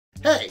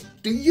Hey,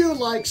 do you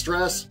like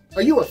stress?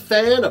 Are you a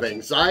fan of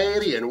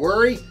anxiety and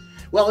worry?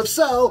 Well, if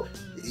so,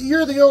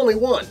 you're the only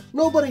one.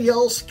 Nobody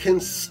else can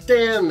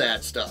stand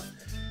that stuff.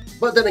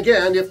 But then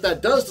again, if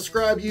that does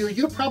describe you,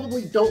 you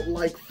probably don't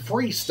like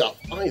free stuff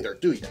either,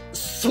 do you?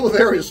 So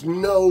there is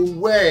no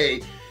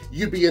way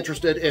you'd be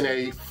interested in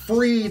a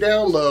free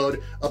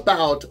download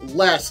about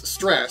less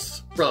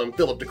stress from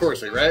Philip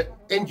DeCourcy, right?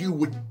 And you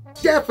would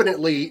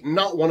definitely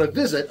not want to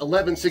visit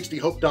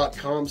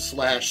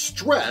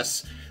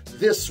 1160hope.com/stress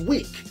this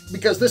week,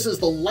 because this is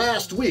the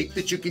last week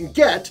that you can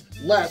get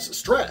less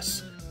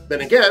stress.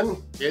 Then again,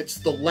 it's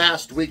the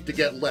last week to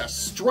get less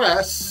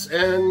stress,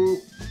 and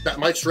that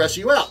might stress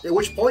you out, at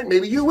which point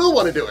maybe you will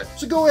want to do it.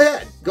 So go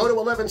ahead, go to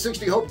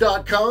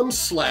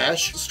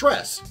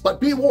 1160hope.com/stress. But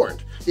be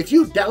warned, if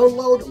you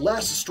download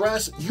less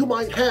stress, you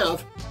might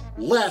have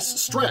less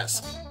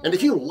stress. And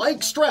if you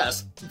like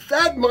stress,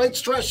 that might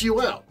stress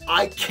you out.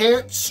 I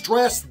can't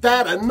stress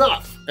that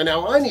enough. And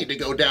now I need to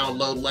go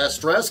download less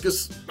stress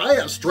because I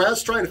have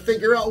stress trying to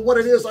figure out what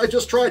it is I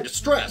just tried to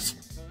stress.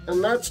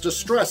 And that's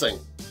distressing.